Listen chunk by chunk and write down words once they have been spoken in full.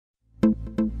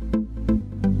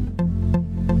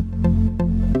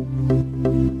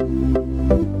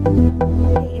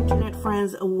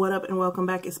guys, what up and welcome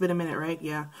back. It's been a minute, right?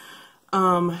 Yeah.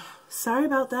 Sorry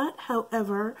about that.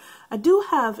 However, I do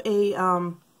have a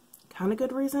kind of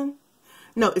good reason.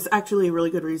 No, it's actually a really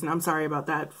good reason. I'm sorry about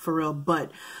that, for real.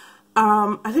 But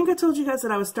I think I told you guys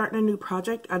that I was starting a new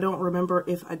project. I don't remember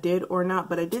if I did or not,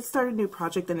 but I did start a new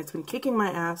project and it's been kicking my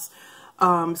ass.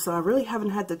 So I really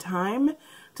haven't had the time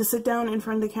to sit down in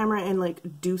front of the camera and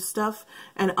like do stuff.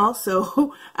 And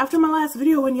also, after my last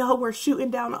video when y'all were shooting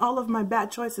down all of my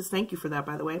bad choices, thank you for that,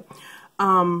 by the way,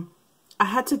 I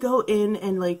had to go in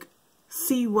and like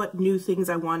see what new things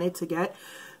I wanted to get.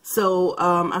 So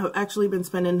I've actually been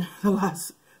spending the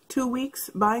last 2 weeks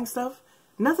buying stuff.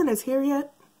 Nothing is here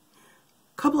yet.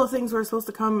 A couple of things were supposed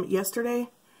to come yesterday,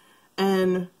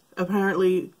 and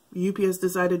apparently UPS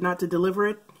decided not to deliver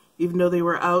it, even though they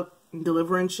were out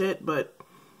delivering shit. But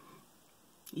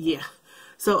yeah,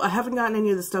 so I haven't gotten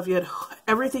any of the stuff yet.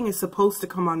 Everything is supposed to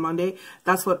come on Monday.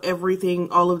 That's what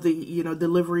everything, all of the, you know,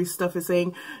 delivery stuff is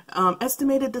saying.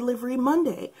 Estimated delivery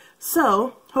Monday.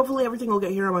 So hopefully everything will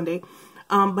get here on Monday.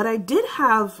 But I did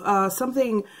have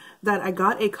something that I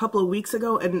got a couple of weeks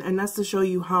ago, and that's to show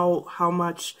you how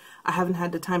much I haven't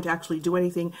had the time to actually do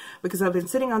anything, because I've been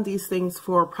sitting on these things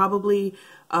for probably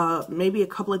maybe a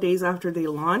couple of days after they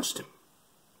launched.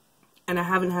 And I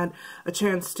haven't had a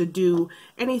chance to do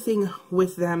anything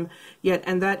with them yet.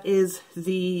 And that is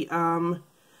the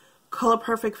Color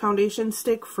Perfect foundation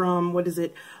stick from, what is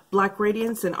it, Black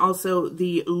Radiance, and also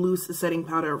the loose setting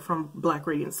powder from Black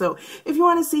Radiance. So if you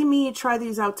want to see me try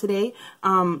these out today,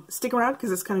 stick around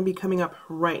because it's going to be coming up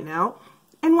right now.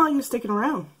 And while you're sticking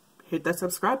around, hit that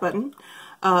subscribe button,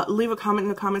 leave a comment in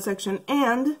the comment section,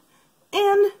 and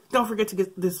don't forget to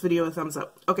give this video a thumbs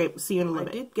up. Okay, see you in a little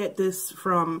bit. I did get this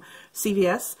from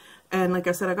CVS, and like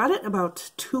I said, I got it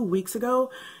about 2 weeks ago.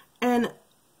 And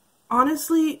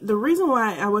honestly, the reason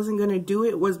why I wasn't going to do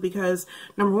it was because,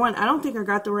 number one, I don't think I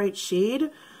got the right shade.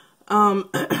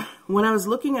 When I was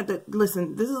looking at the,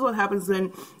 listen, this is what happens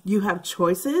when you have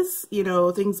choices, you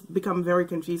know, things become very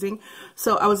confusing.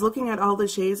 So I was looking at all the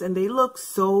shades and they look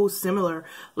so similar.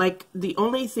 Like the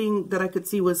only thing that I could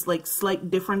see was like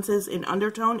slight differences in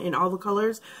undertone in all the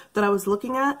colors that I was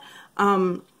looking at.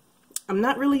 I'm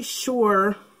not really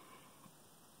sure.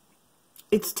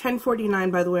 It's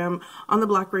 $10.49, by the way. I'm on the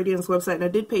Black Radiance website, and I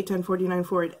did pay $10.49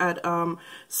 for it at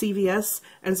CVS.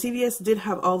 And CVS did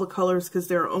have all the colors because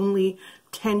there are only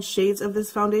 10 shades of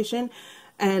this foundation.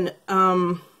 And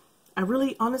I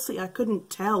really, honestly, I couldn't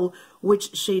tell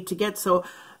which shade to get. So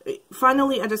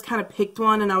finally, I just kind of picked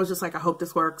one, and I was just like, I hope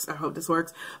this works. I hope this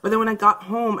works. But then when I got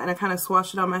home and I kind of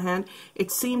swatched it on my hand,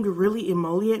 it seemed really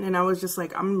emollient, and I was just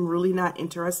like, I'm really not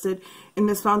interested in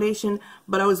this foundation.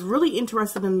 But I was really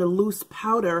interested in the loose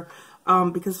powder,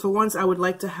 because for once I would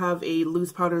like to have a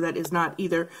loose powder that is not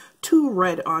either too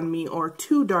red on me or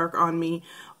too dark on me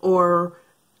or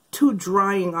too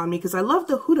drying on me, because I love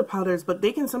the Huda powders, but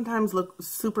they can sometimes look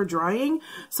super drying.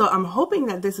 So I'm hoping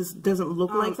that this doesn't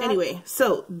look like that. Anyway,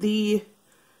 so the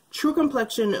True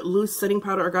Complexion Loose Setting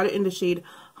Powder, I got it in the shade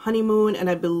Honeymoon, and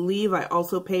I believe I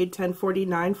also paid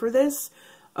 $10.49 for this.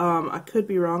 I could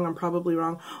be wrong. I'm probably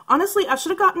wrong. Honestly, I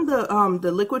should have gotten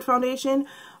the liquid foundation,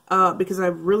 because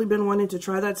I've really been wanting to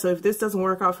try that. So if this doesn't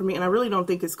work out for me, and I really don't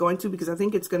think it's going to, because I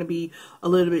think it's going to be a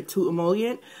little bit too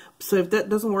emollient. So if that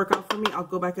doesn't work out for me, I'll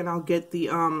go back and I'll get the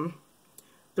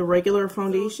regular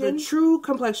foundation. The True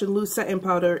Complexion Loose Setting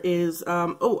Powder is,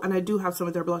 oh, and I do have some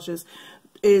of their blushes,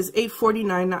 is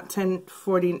 $8.49, not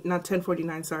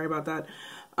 $10.49, sorry about that.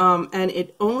 And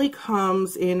it only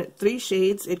comes in 3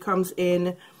 shades. It comes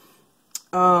in,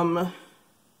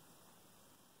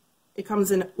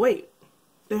 wait,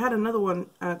 they had another one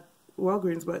at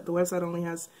Walgreens, but the website only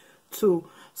has 2.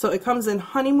 So it comes in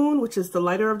Honeymoon, which is the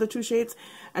lighter of the 2 shades,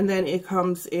 and then it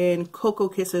comes in Cocoa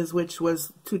Kisses, which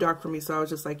was too dark for me, so I was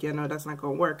just like, yeah, no, that's not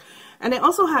going to work. And it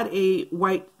also had a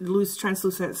white loose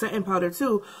translucent setting powder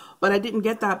too, but I didn't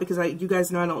get that because you guys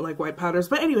know I don't like white powders.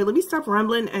 But anyway, let me stop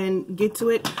rambling and get to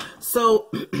it. So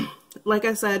like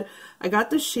I said, I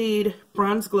got the shade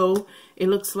Bronze Glow. It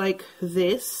looks like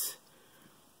this.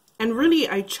 And really,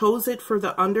 I chose it for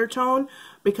the undertone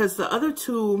because the other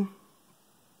 2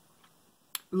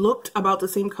 looked about the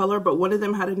same color, but one of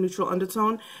them had a neutral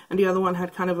undertone and the other one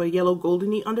had kind of a yellow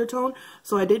goldeny undertone.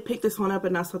 So I did pick this one up,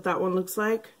 and that's what that one looks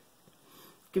like.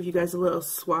 Give you guys a little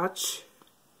swatch.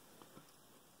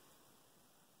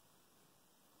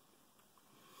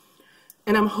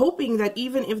 And I'm hoping that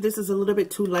even if this is a little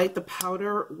bit too light, the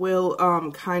powder will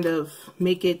kind of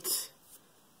make it,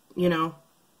 you know,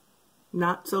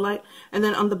 not so light. And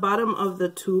then on the bottom of the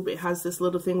tube, it has this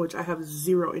little thing which I have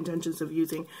zero intentions of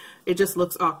using. It just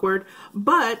looks awkward.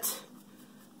 But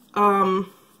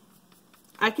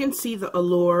I can see the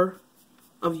allure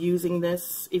of using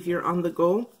this if you're on the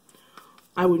go.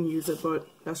 I wouldn't use it, but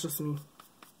that's just me.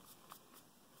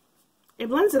 It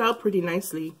blends it out pretty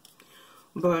nicely,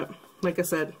 but like I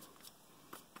said,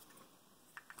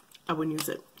 I wouldn't use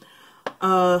it.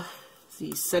 The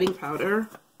setting powder.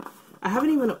 I haven't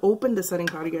even opened the setting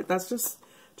powder yet. That's just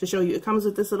to show you. It comes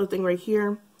with this little thing right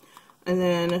here. And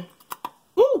then,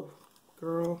 ooh,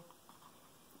 girl.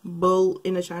 Bull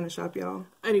in a China shop, y'all.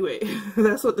 Anyway,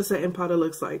 that's what the setting powder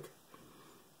looks like.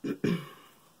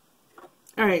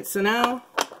 Alright, so now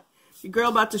your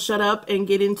girl about to shut up and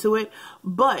get into it.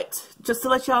 But just to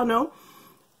let y'all know,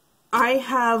 I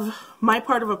have my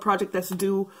part of a project that's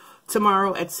due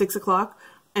tomorrow at 6 o'clock.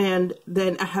 And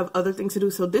then I have other things to do.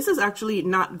 So this is actually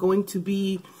not going to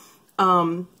be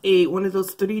one of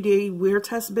those 3-day wear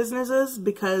test businesses,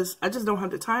 because I just don't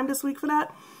have the time this week for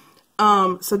that.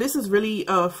 So this is really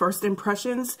first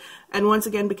impressions, and once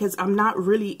again, because I'm not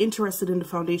really interested in the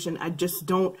foundation, I just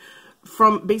don't,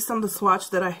 based on the swatch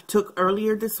that I took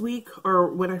earlier this week,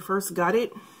 or when I first got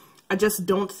it, I just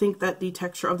don't think that the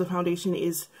texture of the foundation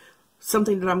is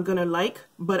something that I'm gonna like,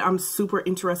 but I'm super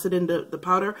interested in the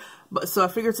powder. But so I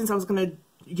figured, since I was gonna,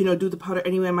 you know, do the powder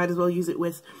anyway, I might as well use it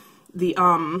with the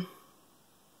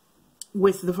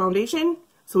foundation,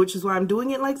 so which is why I'm doing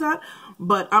it like that.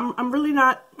 But I'm really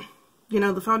not, you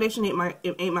know, the foundation ain't my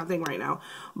thing right now,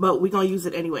 but we're gonna use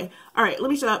it anyway. All right, let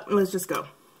me shut up and let's just go.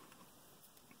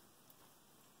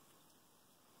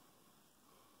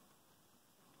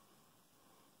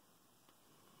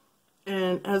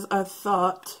 And as I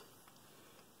thought,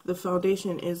 the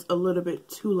foundation is a little bit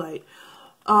too light.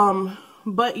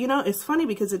 But you know, it's funny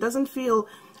because it doesn't feel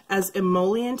as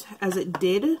emollient as it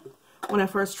did when I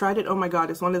first tried it. Oh my god,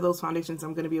 it's one of those foundations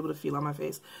I'm going to be able to feel on my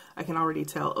face. I can already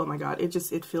tell. Oh my god,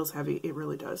 it feels heavy. It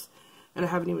really does. And I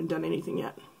haven't even done anything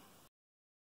yet.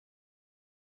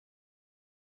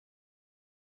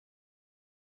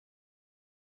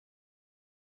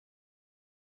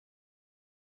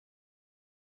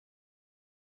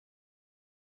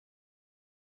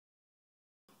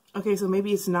 Okay, so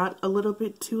maybe it's not a little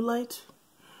bit too light,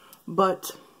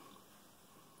 but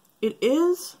it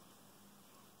is.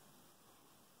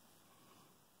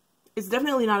 It's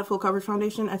definitely not a full coverage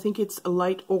foundation. I think it's a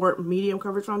light or medium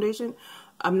coverage foundation.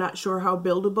 I'm not sure how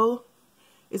buildable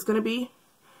it's going to be.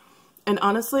 And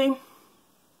honestly,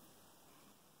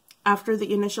 after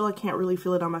the initial, I can't really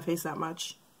feel it on my face that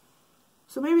much.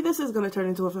 So maybe this is going to turn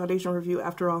into a foundation review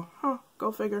after all. Huh,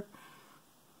 go figure.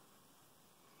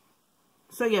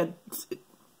 So yeah,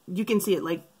 you can see it,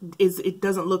 like, it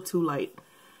doesn't look too light.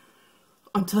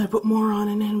 Until I put more on,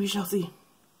 and then we shall see.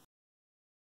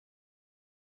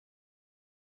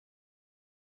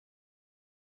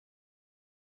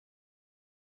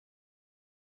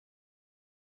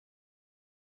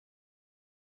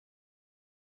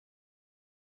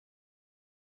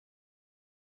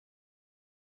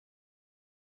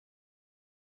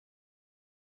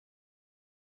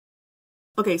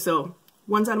 Okay, so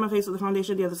one side of my face with the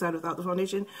foundation, the other side without the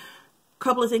foundation.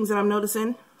 Couple of things that I'm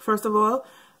noticing. First of all,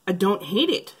 I don't hate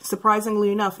it.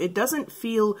 Surprisingly enough, it doesn't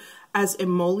feel as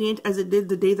emollient as it did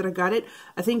the day that I got it.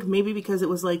 I think maybe because it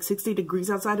was like 60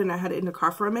 degrees outside and I had it in the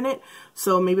car for a minute.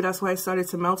 So maybe that's why it started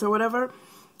to melt or whatever.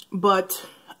 But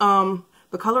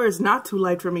the color is not too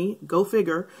light for me. Go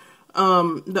figure.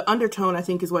 The undertone, I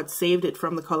think, is what saved it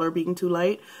from the color being too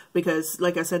light. Because,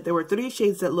 like I said, there were 3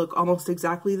 shades that look almost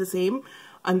exactly the same.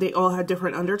 And they all had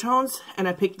different undertones. And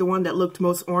I picked the one that looked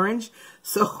most orange.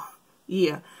 So,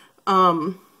 yeah.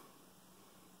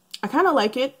 I kind of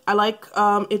like it. I like,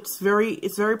 it's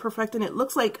very perfect, and it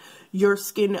looks like your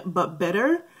skin, but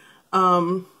better.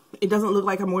 It doesn't look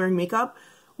like I'm wearing makeup,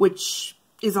 which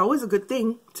is always a good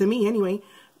thing to me anyway.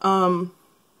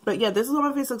 But yeah, this is what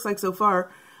my face looks like so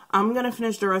far. I'm gonna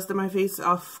finish the rest of my face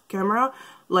off camera.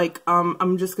 Like,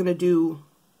 I'm just gonna do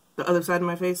the other side of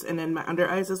my face and then my under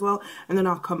eyes as well, and then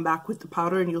I'll come back with the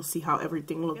powder and you'll see how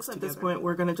everything looks together. At this point,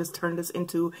 we're gonna just turn this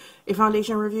into a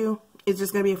foundation review. It's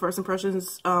just gonna be a first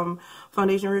impressions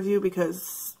foundation review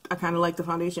because I kind of like the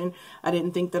foundation. I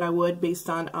didn't think that I would based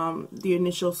on the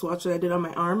initial swatch that I did on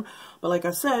my arm, but like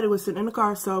I said, it was sitting in the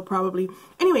car, so probably.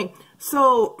 Anyway,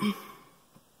 so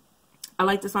I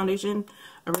like this foundation.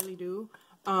 I really do.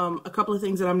 A couple of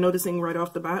things that I'm noticing right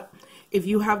off the bat. If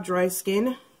you have dry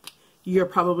skin, you're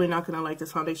probably not going to like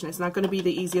this foundation. It's not going to be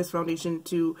the easiest foundation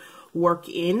to work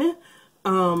in.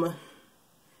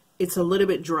 It's a little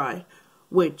bit dry,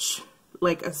 which,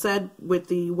 like I said, with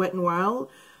the Wet n Wild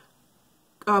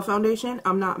foundation,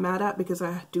 I'm not mad at because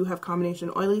I do have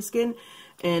combination oily skin,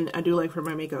 and I do like for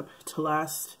my makeup to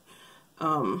last.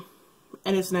 And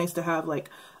it's nice to have like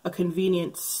a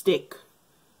convenient stick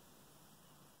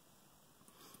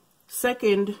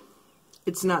Second,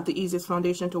 it's not the easiest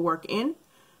foundation to work in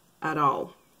at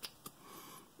all.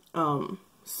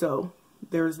 So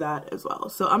there's that as well.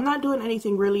 So I'm not doing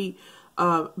anything really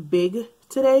big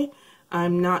today.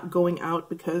 I'm not going out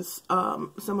because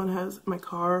someone has my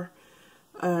car,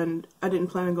 and I didn't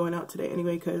plan on going out today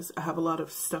anyway because I have a lot of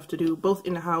stuff to do both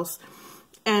in the house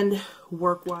and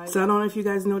work-wise. So I don't know if you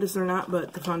guys noticed or not,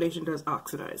 but the foundation does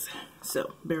oxidize.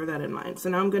 So bear that in mind. So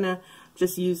now I'm gonna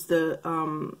just use the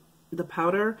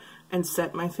powder and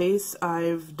set my face.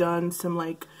 I've done some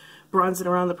like bronzing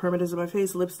around the perimeters of my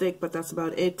face, lipstick, but that's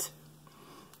about it.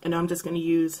 And I'm just gonna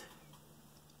use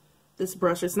this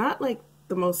brush. It's not like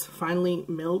the most finely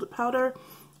milled powder.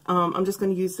 I'm just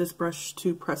gonna use this brush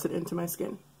to press it into my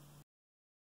skin.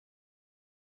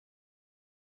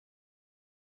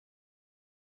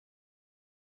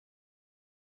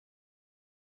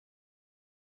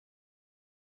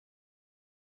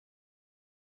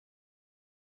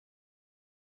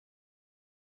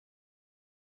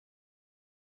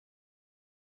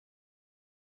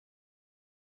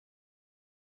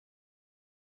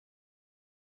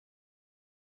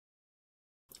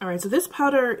 Alright, so this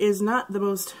powder is not the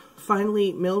most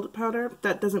finely milled powder.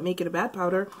 That doesn't make it a bad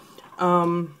powder.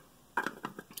 I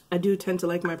do tend to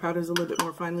like my powders a little bit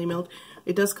more finely milled.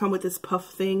 It does come with this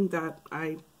puff thing that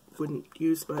I wouldn't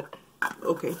use, but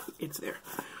okay, it's there.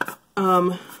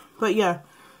 But yeah,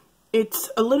 it's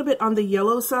a little bit on the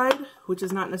yellow side, which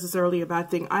is not necessarily a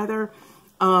bad thing either.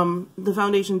 The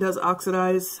foundation does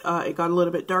oxidize. It got a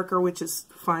little bit darker, which is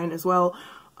fine as well.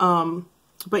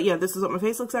 But yeah, this is what my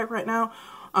face looks like right now.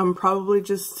 I'm probably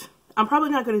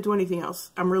not going to do anything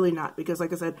else. I'm really not, because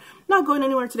like I said, I'm not going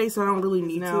anywhere today, so I don't really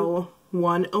need to. Now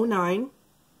 1:09,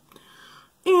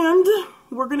 and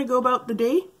we're going to go about the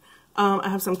day. I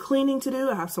have some cleaning to do,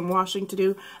 I have some washing to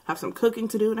do, I have some cooking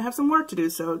to do, and I have some work to do,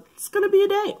 so it's going to be a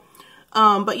day.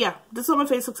 But yeah, this is what my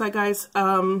face looks like, guys,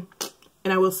 and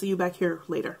I will see you back here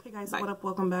later. Hey guys, bye. What up?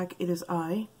 Welcome back. It is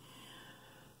I.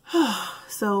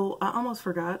 So I almost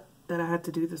forgot that I had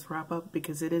to do this wrap up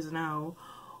because it is now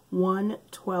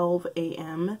 1:12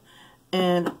 a.m.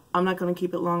 and I'm not going to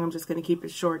keep it long. I'm just going to keep it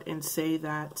short and say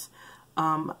that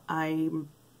I'm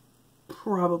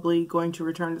probably going to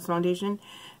return this foundation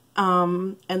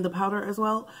and the powder as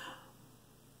well.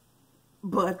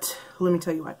 But let me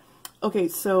tell you why. Okay,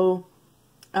 so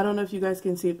I don't know if you guys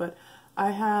can see it, but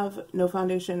I have no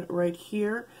foundation right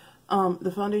here.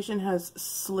 The foundation has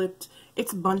slipped.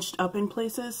 It's bunched up in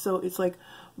places, so it's like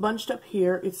bunched up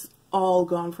here. It's all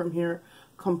gone from here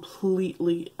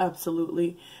completely,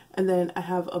 absolutely. And then I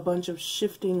have a bunch of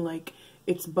shifting, like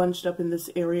it's bunched up in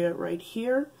this area right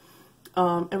here.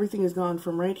 Everything is gone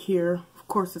from right here. Of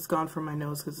course it's gone from my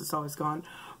nose because it's always gone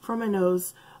from my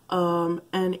nose.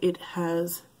 And it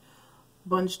has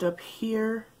bunched up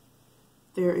here.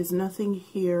 There is nothing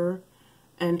here.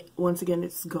 And once again,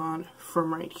 it's gone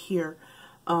from right here.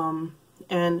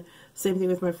 And same thing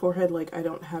with my forehead, like I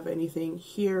don't have anything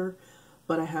here,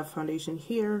 but I have foundation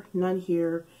here, none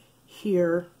here,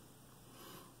 here.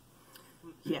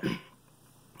 Yeah,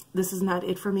 this is not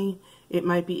it for me. It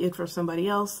might be it for somebody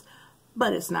else,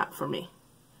 but it's not for me.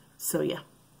 So yeah,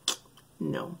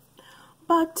 no.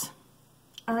 But,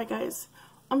 alright guys,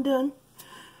 I'm done.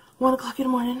 1 o'clock in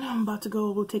the morning. I'm about to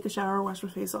go take a shower, wash my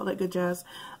face, all that good jazz.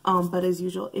 But as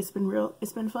usual, it's been real,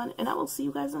 it's been fun, and I will see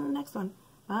you guys on the next one.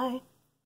 Bye.